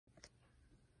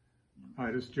Hi,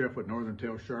 this is Jeff with Northern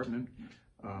Tail Sharpening.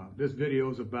 This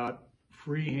video is about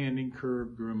freehanding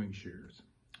curved grooming shears.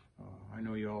 I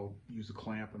know you all use a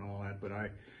clamp and all that, but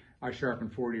I sharpen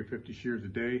 40 or 50 shears a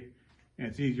day, and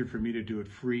it's easier for me to do it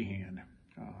freehand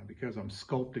because I'm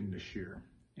sculpting the shear.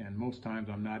 And most times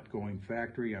I'm not going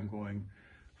factory, I'm going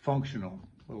functional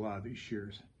with a lot of these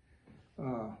shears.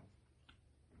 One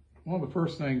of the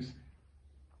first things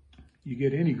you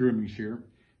get any grooming shear,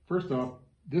 first off,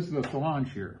 this is a salon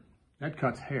shear. That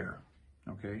cuts hair,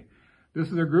 okay?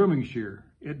 This is a grooming shear.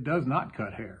 It does not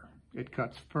cut hair. It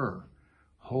cuts fur.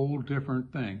 Whole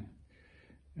different thing.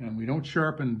 And we don't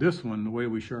sharpen this one the way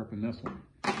we sharpen this one.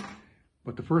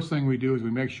 But the first thing we do is we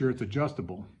make sure it's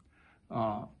adjustable.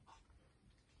 As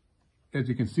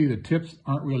you can see, the tips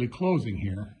aren't really closing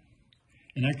here.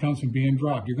 And that comes from being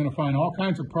dropped. You're going to find all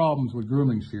kinds of problems with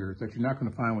grooming shears that you're not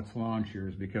going to find with salon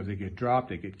shears because they get dropped,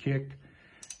 they get kicked.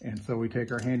 And so we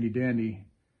take our handy dandy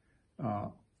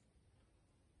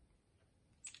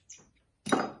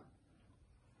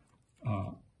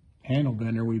handle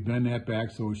bender, we bend that back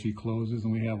so she closes,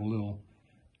 and we have a little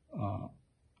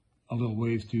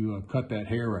ways to cut that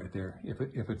hair right there.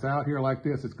 If it's out here like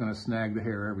this, it's going to snag the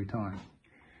hair every time.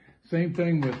 Same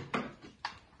thing with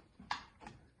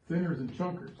thinners and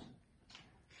chunkers.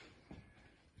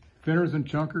 Thinners and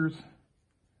chunkers,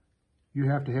 you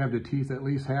have to have the teeth at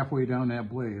least halfway down that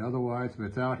blade. Otherwise, if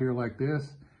it's out here like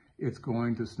this, it's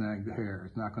going to snag the hair.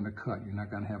 It's not going to cut. You're not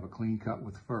going to have a clean cut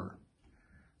with fur.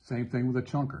 Same thing with a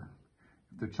chunker.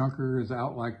 If the chunker is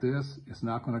out like this, it's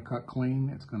not going to cut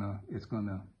clean. It's going to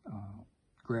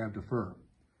grab the fur.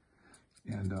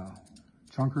 And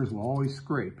chunkers will always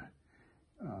scrape.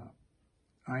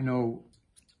 I know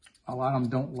a lot of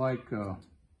them don't like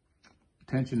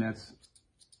tension that's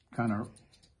kind of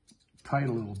tight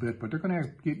a little bit, but they're going to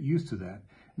have to get used to that.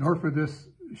 In order for this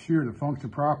shear to function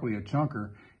properly, a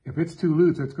chunker, if it's too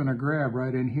loose, it's going to grab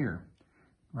right in here,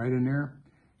 right in there,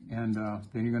 and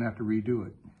then you're going to have to redo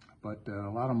it. But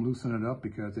a lot of them loosen it up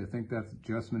because they think that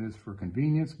adjustment is for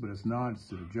convenience, but it's not. It's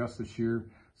to adjust the shear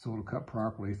so it'll cut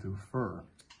properly through fur.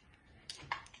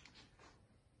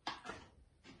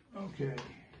 Okay.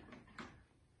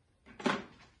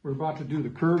 We're about to do the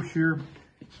curve shear.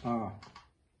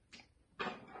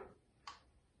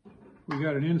 We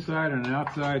got an inside and an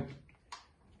outside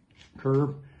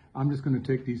curve. I'm just going to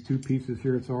take these two pieces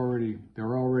here.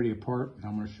 They're already apart.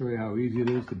 I'm going to show you how easy it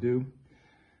is to do.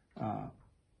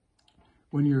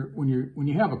 When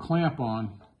you have a clamp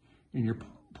on and you're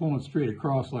pulling it straight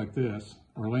across like this,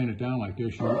 or laying it down like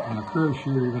this, on a curve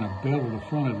shear, you're going to bevel the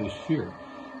front of this shear,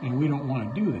 and we don't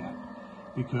want to do that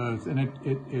because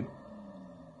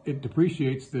it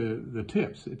depreciates the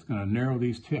tips. It's going to narrow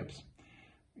these tips,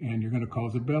 and you're going to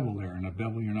cause a bevel there, and a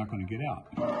bevel you're not going to get out.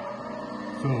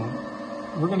 So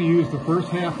we're going to use the first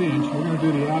 ½ inch. We're going to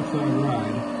do the outside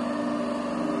ride.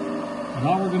 And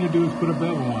all we're going to do is put a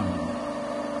bevel on there.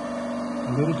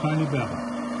 A little tiny bevel.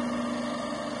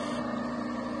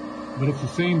 But it's the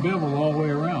same bevel all the way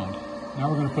around. Now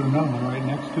we're going to put another one right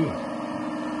next to it.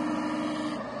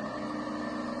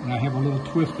 And I have a little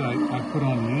twist I put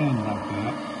on the end like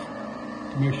that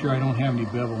to make sure I don't have any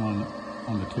bevel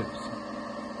on the tips.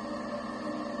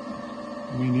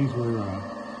 I mean, these were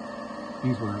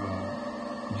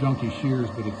junky shears,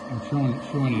 but I'm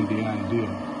showing you the idea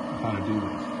of how to do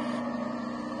this.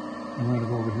 I'm going to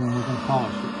go over here and we're going to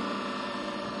polish it.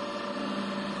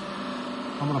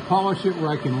 I'm going to polish it where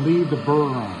I can leave the burr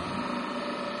on,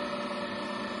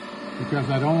 because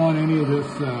I don't want any of this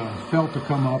felt to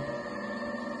come up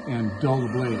and dull the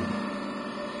blade.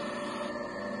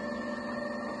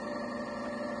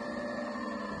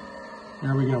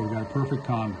 There we go. We got a perfect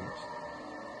convex.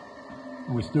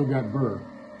 And we still got burr.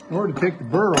 In order to take the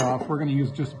burr off, we're going to use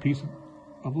just a piece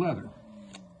of leather.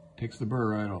 Takes the burr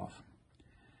right off.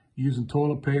 Using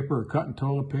toilet paper or cutting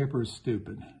toilet paper is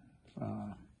stupid.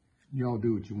 You all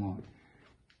do what you want.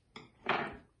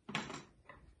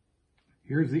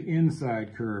 Here's the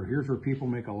inside curve. Here's where people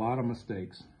make a lot of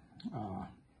mistakes.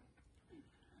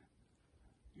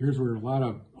 Here's where a lot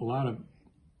of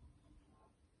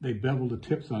they bevel the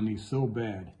tips on these so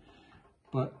bad.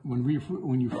 But when you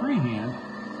freehand,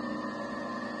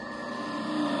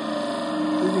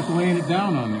 you're just laying it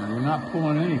down on there. You're not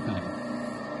pulling anything.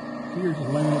 So you're just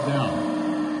laying it down.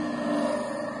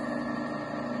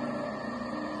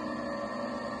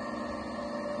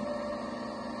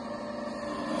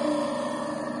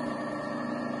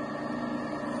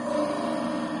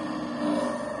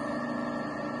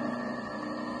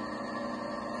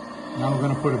 Now we're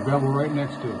going to put a bevel right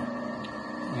next to it.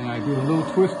 And I do a little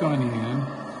twist on the end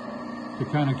to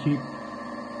kind of keep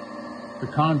the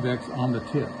convex on the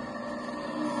tip.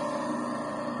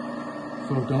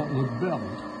 so it don't look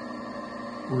beveled.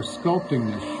 We're sculpting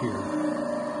this shear.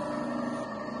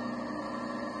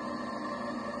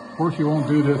 Of course, you won't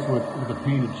do this with a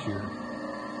painted shear.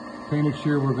 Painted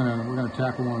shear, we're gonna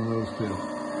tackle one of those too.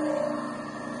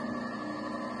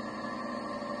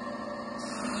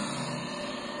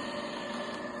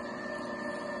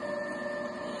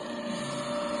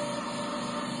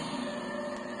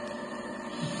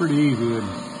 It's pretty easy, isn't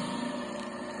it?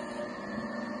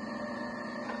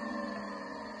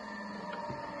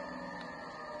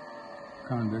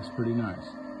 Convex, pretty nice.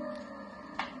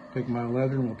 Take my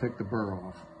leather and we'll take the burr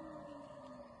off.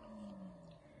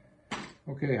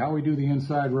 Okay, how we do the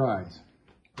inside rides?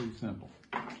 Pretty simple.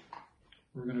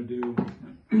 We're going to do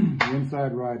the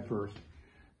inside ride first.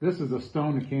 This is a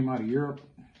stone that came out of Europe.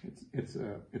 It's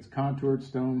contoured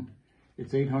stone.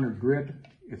 It's 800 grit.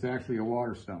 It's actually a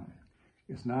water stone.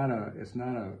 It's not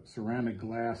a ceramic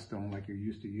glass stone like you're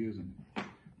used to using.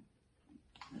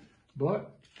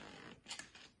 But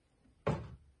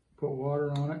put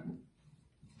water on it.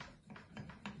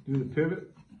 Do the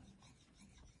pivot.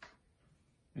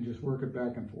 And just work it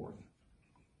back and forth.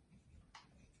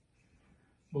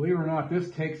 Believe it or not,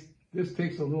 this takes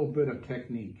a little bit of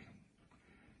technique,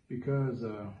 because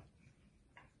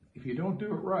if you don't do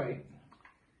it right,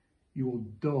 you will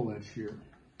dull that shear.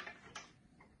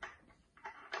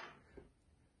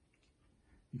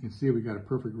 You can see we got a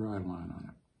perfect ride line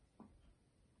on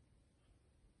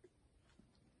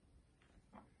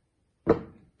it.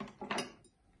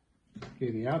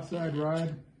 Okay, the outside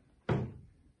ride.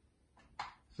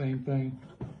 Same thing,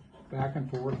 back and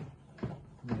forth.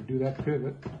 We're going to do that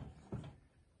pivot,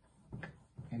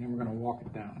 and then we're going to walk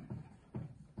it down.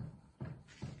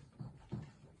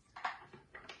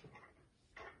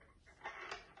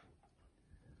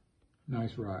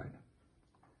 Nice ride.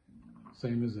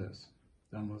 Same as this,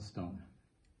 done with stone.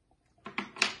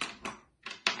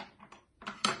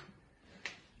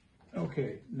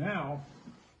 Okay, now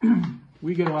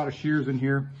we get a lot of shears in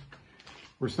here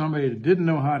where somebody that didn't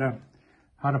know how to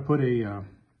put a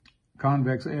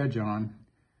convex edge on,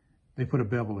 they put a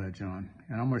bevel edge on.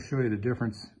 And I'm going to show you the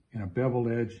difference in a bevel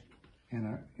edge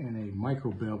and a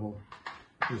micro bevel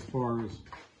as far as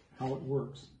how it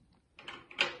works.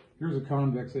 Here's a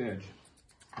convex edge.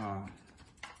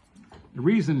 The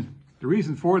reason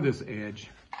for this edge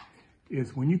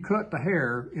is when you cut the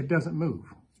hair, it doesn't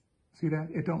move. See that?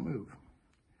 It don't move.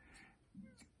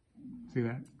 See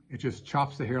that? It just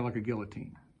chops the hair like a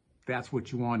guillotine. That's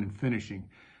what you want in finishing.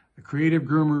 The creative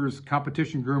groomers,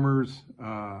 competition groomers,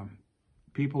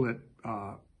 people that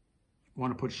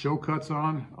want to put show cuts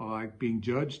on, like being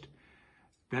judged,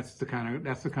 that's the kind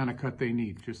of cut they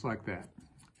need, just like that.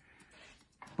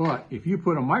 But if you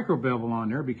put a micro bevel on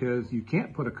there because you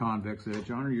can't put a convex edge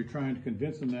on, or you're trying to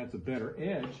convince them that's a better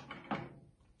edge,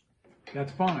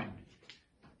 that's fine.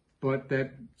 But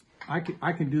that I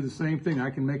can do the same thing. I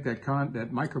can make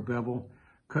that micro bevel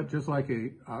cut just like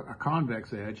a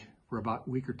convex edge for about a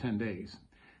week or 10 days.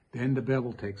 Then the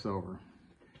bevel takes over.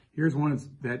 Here's one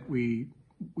that we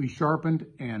sharpened,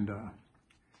 and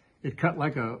it cut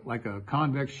like a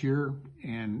convex shear,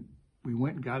 and we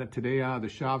went and got it today out of the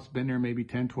shop. It's been there maybe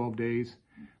 10, 12 days.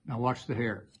 Now watch the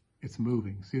hair. It's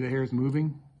moving. See the hair's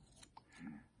moving?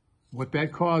 What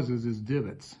that causes is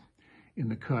divots in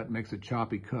the cut, makes a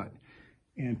choppy cut.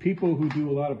 And people who do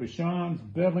a lot of Bichons,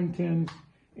 Bevelingtons,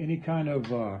 any kind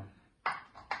of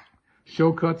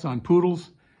show cuts on poodles,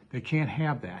 they can't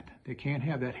have that. They can't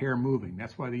have that hair moving.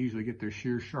 That's why they usually get their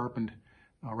shears sharpened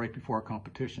right before a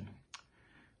competition.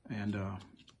 And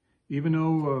even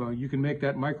though you can make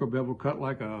that micro bevel cut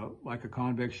like a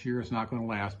convex shear, it's not going to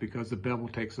last because the bevel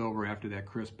takes over after that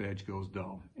crisp edge goes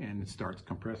dull and it starts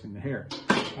compressing the hair.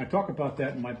 I talk about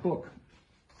that in my book.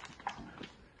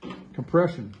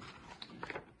 Compression.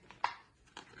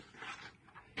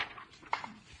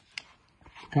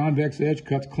 Convex edge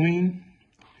cuts clean.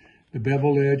 The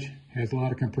bevel edge has a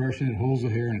lot of compression. It holds the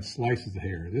hair and it slices the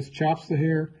hair. This chops the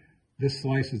hair. This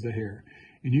slices the hair.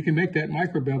 And you can make that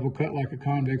micro bevel cut like a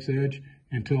convex edge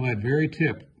until that very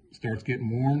tip starts getting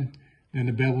worn. Then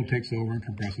the bevel takes over and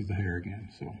compresses the hair again.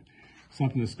 So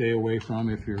something to stay away from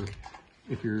if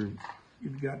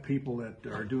you've got people that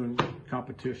are doing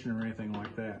competition or anything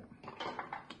like that.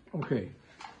 Okay,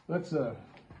 let's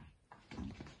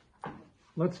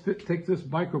take this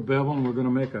micro bevel and we're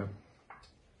going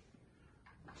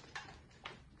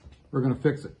to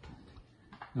fix it.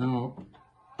 Now,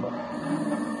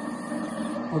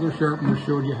 other sharpeners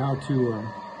showed you how to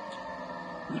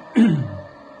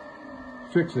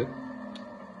fix it,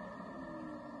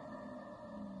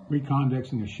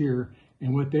 reconvexing the shear,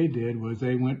 and what they did was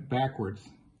they went backwards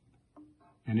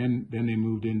and then they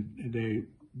moved in.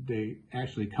 They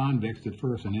actually convexed it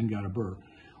first and then got a burr.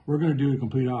 We're going to do the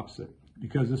complete opposite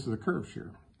because this is a curve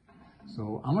shear.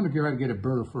 So I'm going to try to get a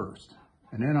burr first,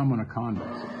 and then I'm going to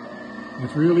convex it.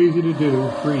 It's real easy to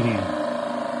do freehand.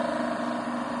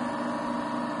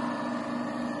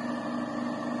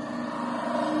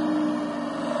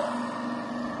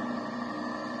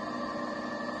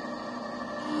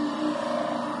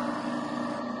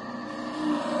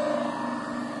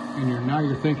 And now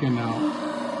you're thinking, now,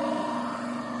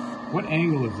 what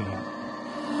angle is that?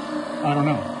 I don't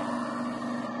know.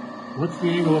 What's the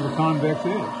angle of a convex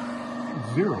edge?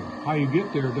 It's 0. How you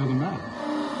get there doesn't matter.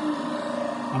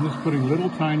 I'm just putting little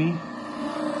tiny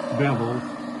bevels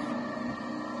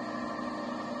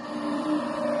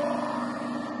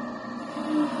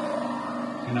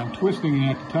and I'm twisting it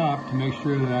at the top to make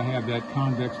sure that I have that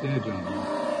convex edge on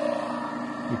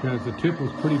there because the tip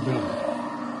was pretty beveled.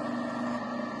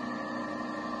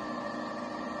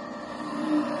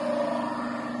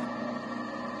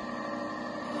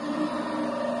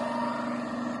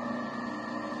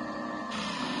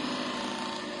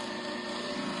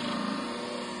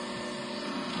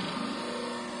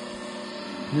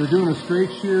 If you're doing a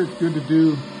straight shear, it's good to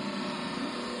do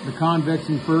the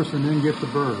convexing first and then get the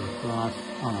burr.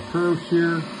 On a curved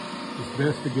shear, it's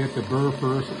best to get the burr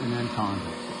first and then convex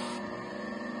it.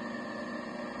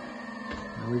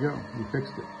 There we go, we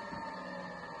fixed it.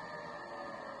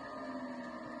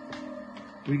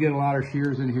 We get a lot of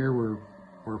shears in here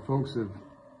where folks have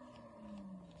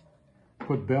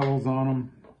put bevels on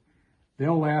them.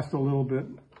 They'll last a little bit,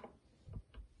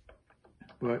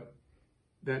 but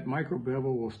that micro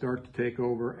bevel will start to take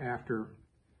over after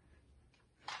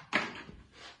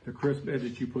the crisp edge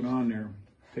that you put on there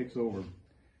takes over.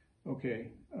 Okay,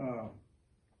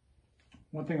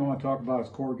 one thing I want to talk about is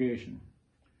corrugation.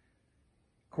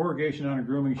 Corrugation on a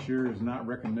grooming shear is not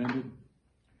recommended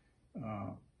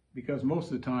because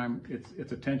most of the time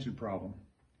it's a tension problem.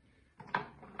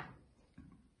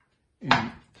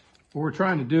 And what we're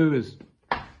trying to do is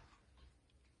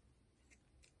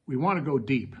we want to go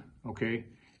deep. Okay,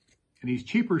 and these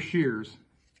cheaper shears,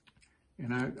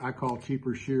 and I call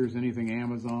cheaper shears anything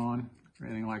Amazon or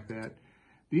anything like that.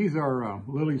 These are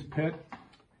Lily's Pet,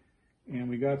 and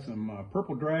we got some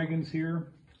purple dragons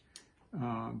here.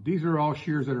 These are all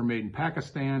shears that are made in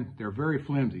Pakistan. They're very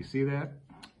flimsy. See that?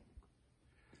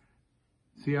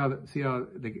 See how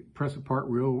they press apart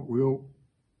real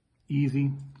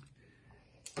easy.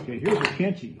 Okay, here's a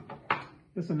Kenchi.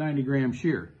 This is a 90-gram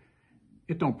shear.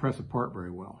 It don't press apart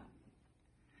very well.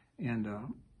 And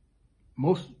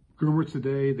most groomers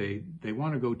today, they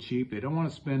want to go cheap. They don't want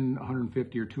to spend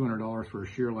 $150 or $200 for a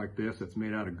shear like this that's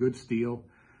made out of good steel.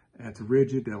 That's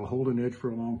rigid, that'll hold an edge for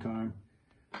a long time.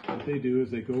 What they do is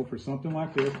they go for something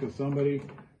like this because somebody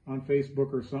on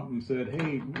Facebook or something said,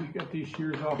 hey, we got these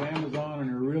shears off Amazon and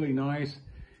they're really nice.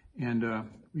 And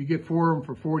you get 4 of them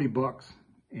for 40 bucks.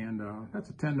 And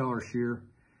that's a $10 shear.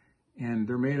 And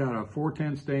they're made out of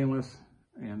 410 stainless.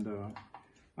 And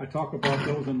I talk about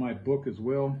those in my book as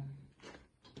well,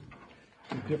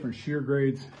 different shear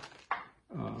grades.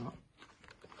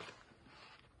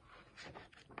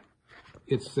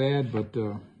 It's sad, but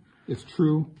it's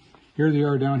true. Here they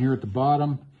are down here at the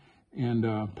bottom, and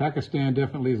Pakistan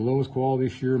definitely is the lowest quality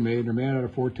shear made. They're made out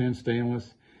of 410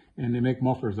 stainless, and they make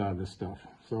mufflers out of this stuff.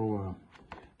 So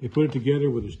they put it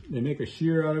together they make a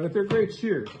shear out of it. They're great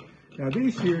shears. Now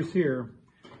these shears here,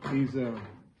 these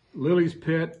Lily's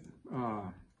Pet,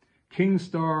 King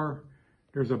Star,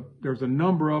 there's a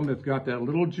number of them that's got that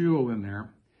little jewel in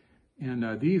there,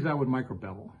 and these I would micro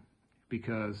bevel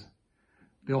because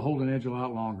they'll hold an edge a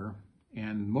lot longer.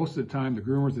 And most of the time, the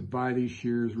groomers that buy these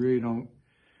shears really don't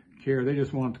care; they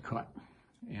just want it to cut.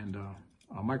 And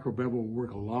a micro bevel will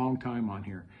work a long time on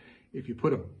here. If you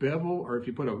put a bevel or if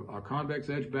you put a convex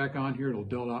edge back on here, it'll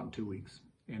dull out in 2 weeks,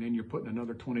 and then you're putting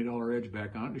another $20 edge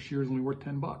back on it. The shear's only worth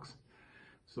 10 bucks.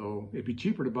 So it'd be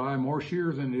cheaper to buy more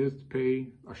shears than it is to pay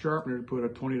a sharpener to put a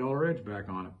 $20 edge back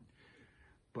on it.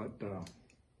 But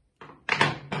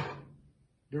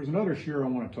there's another shear I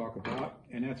want to talk about,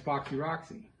 and that's Foxy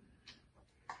Roxy.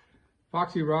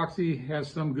 Foxy Roxy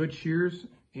has some good shears,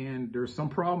 and there's some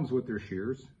problems with their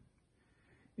shears.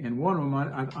 And one of them,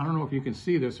 I don't know if you can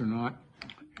see this or not.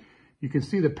 You can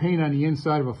see the paint on the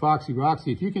inside of a Foxy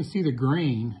Roxy. If you can see the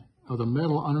grain of the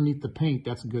metal underneath the paint,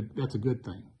 that's a good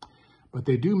thing. But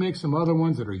they do make some other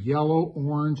ones that are yellow,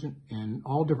 orange, and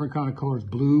all different kind of colors,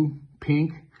 blue,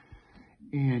 pink.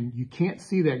 And you can't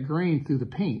see that grain through the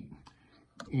paint.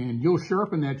 And you'll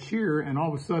sharpen that shear, and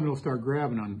all of a sudden it'll start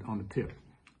grabbing on the tip.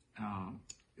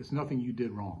 It's nothing you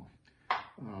did wrong.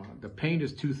 the paint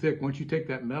is too thick. Once you take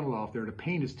that metal off there, the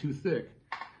paint is too thick.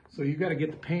 So you got to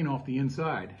get the paint off the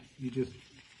inside. You just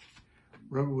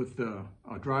rub it with a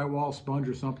drywall sponge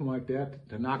or something like that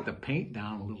to knock the paint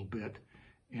down a little bit,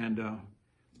 and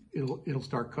it'll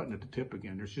start cutting at the tip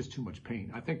again. There's just too much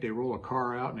paint. I think they roll a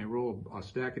car out and they roll a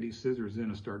stack of these scissors in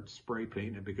and start spray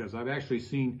painting it, because I've actually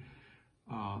seen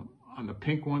on the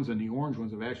pink ones and the orange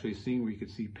ones, I've actually seen where you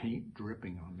could see paint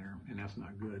dripping on there, and that's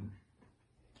not good.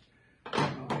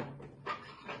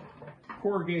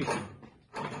 Corrugation.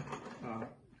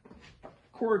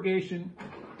 Corrugation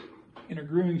in a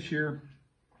grooming shear,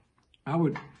 I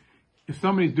would, if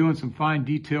somebody's doing some fine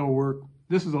detail work,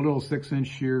 this is a little 6-inch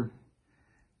shear,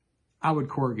 I would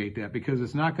corrugate that, because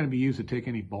it's not going to be used to take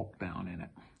any bulk down in it.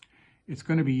 It's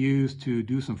going to be used to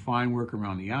do some fine work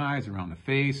around the eyes, around the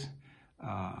face,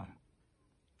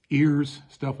 ears,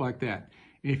 stuff like that.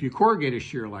 And if you corrugate a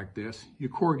shear like this, you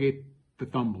corrugate the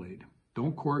thumb blade.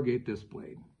 Don't corrugate this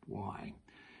blade. Why?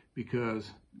 Because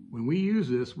when we use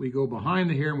this, we go behind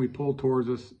the hair and we pull towards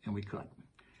us and we cut.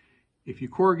 If you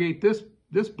corrugate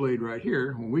this blade right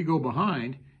here, when we go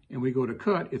behind and we go to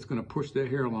cut, it's going to push that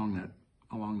hair along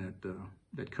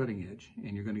that cutting edge,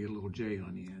 and you're going to get a little J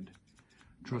on the end.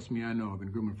 Trust me, I know. I've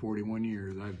been grooming 41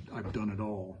 years. I've done it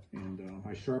all, and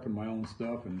I sharpen my own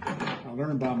stuff, and I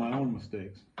learn by my own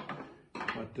mistakes.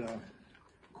 But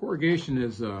corrugation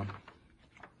is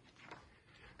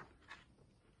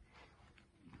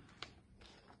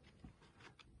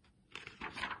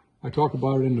I talk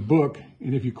about it in the book,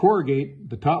 and if you corrugate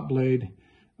the top blade,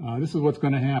 this is what's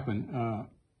going to happen.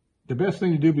 The best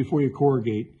thing to do before you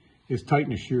corrugate is tighten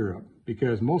the shear up,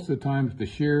 because most of the time, if the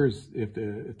shears, if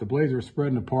the blades are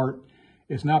spreading apart,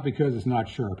 it's not because it's not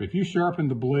sharp. If you sharpen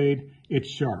the blade, it's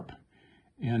sharp,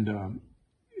 and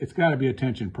it's got to be a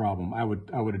tension problem. I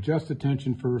would adjust the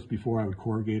tension first before I would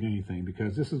corrugate anything,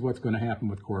 because this is what's going to happen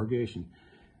with corrugation.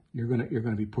 You're going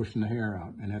to be pushing the hair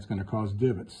out, and that's going to cause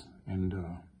divots, and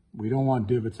we don't want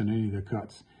divots in any of the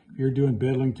cuts. If you're doing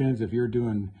Bedlingtons, if you're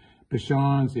doing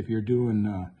Bichons, if you're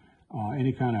doing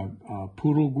any kind of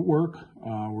poodle work,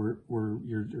 where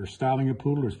you're styling a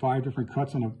poodle, there's 5 different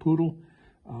cuts on a poodle,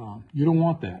 you don't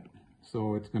want that.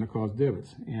 So it's going to cause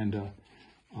divots. And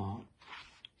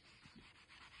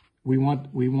we want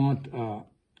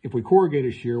if we corrugate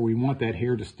a shear, we want that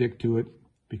hair to stick to it,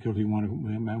 because we want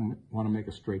to make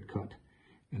a straight cut.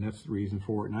 And that's the reason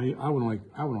for it. And I would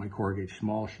only corrugate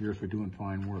small shears for doing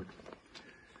fine work.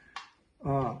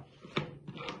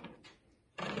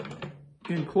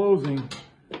 In closing,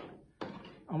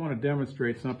 I want to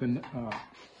demonstrate something.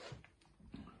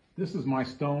 This is my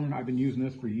stone. I've been using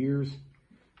this for years.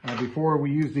 Before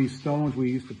we used these stones,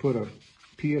 we used to put a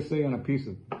PSA on a piece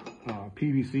of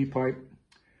PVC pipe.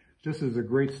 This is a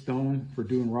great stone for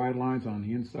doing ride lines on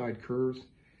the inside curves,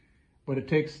 but it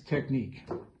takes technique.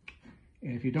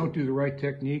 And if you don't do the right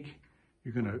technique,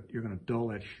 you're gonna dull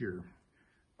that shear.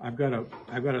 I've got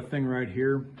a thing right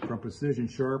here from Precision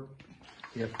Sharp.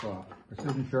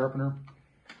 Precision sharpener.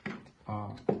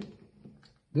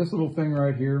 This little thing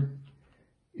right here,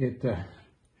 it's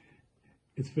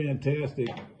fantastic,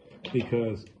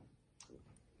 because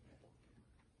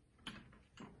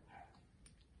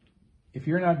if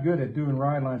you're not good at doing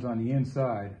ride lines on the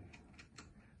inside,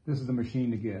 this is the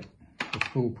machine to get. It's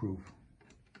foolproof.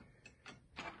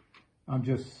 I'm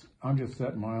just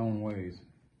set in my own ways.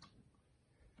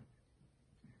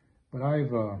 But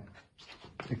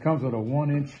it comes with a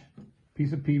 1-inch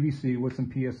piece of PVC with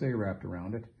some PSA wrapped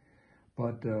around it.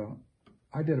 But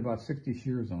I did about 60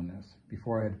 shears on this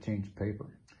before I had to change paper.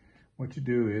 What you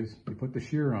do is you put the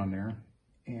shear on there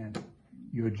and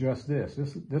you adjust this.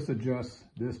 This adjusts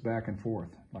this back and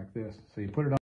forth like this. So you put it on.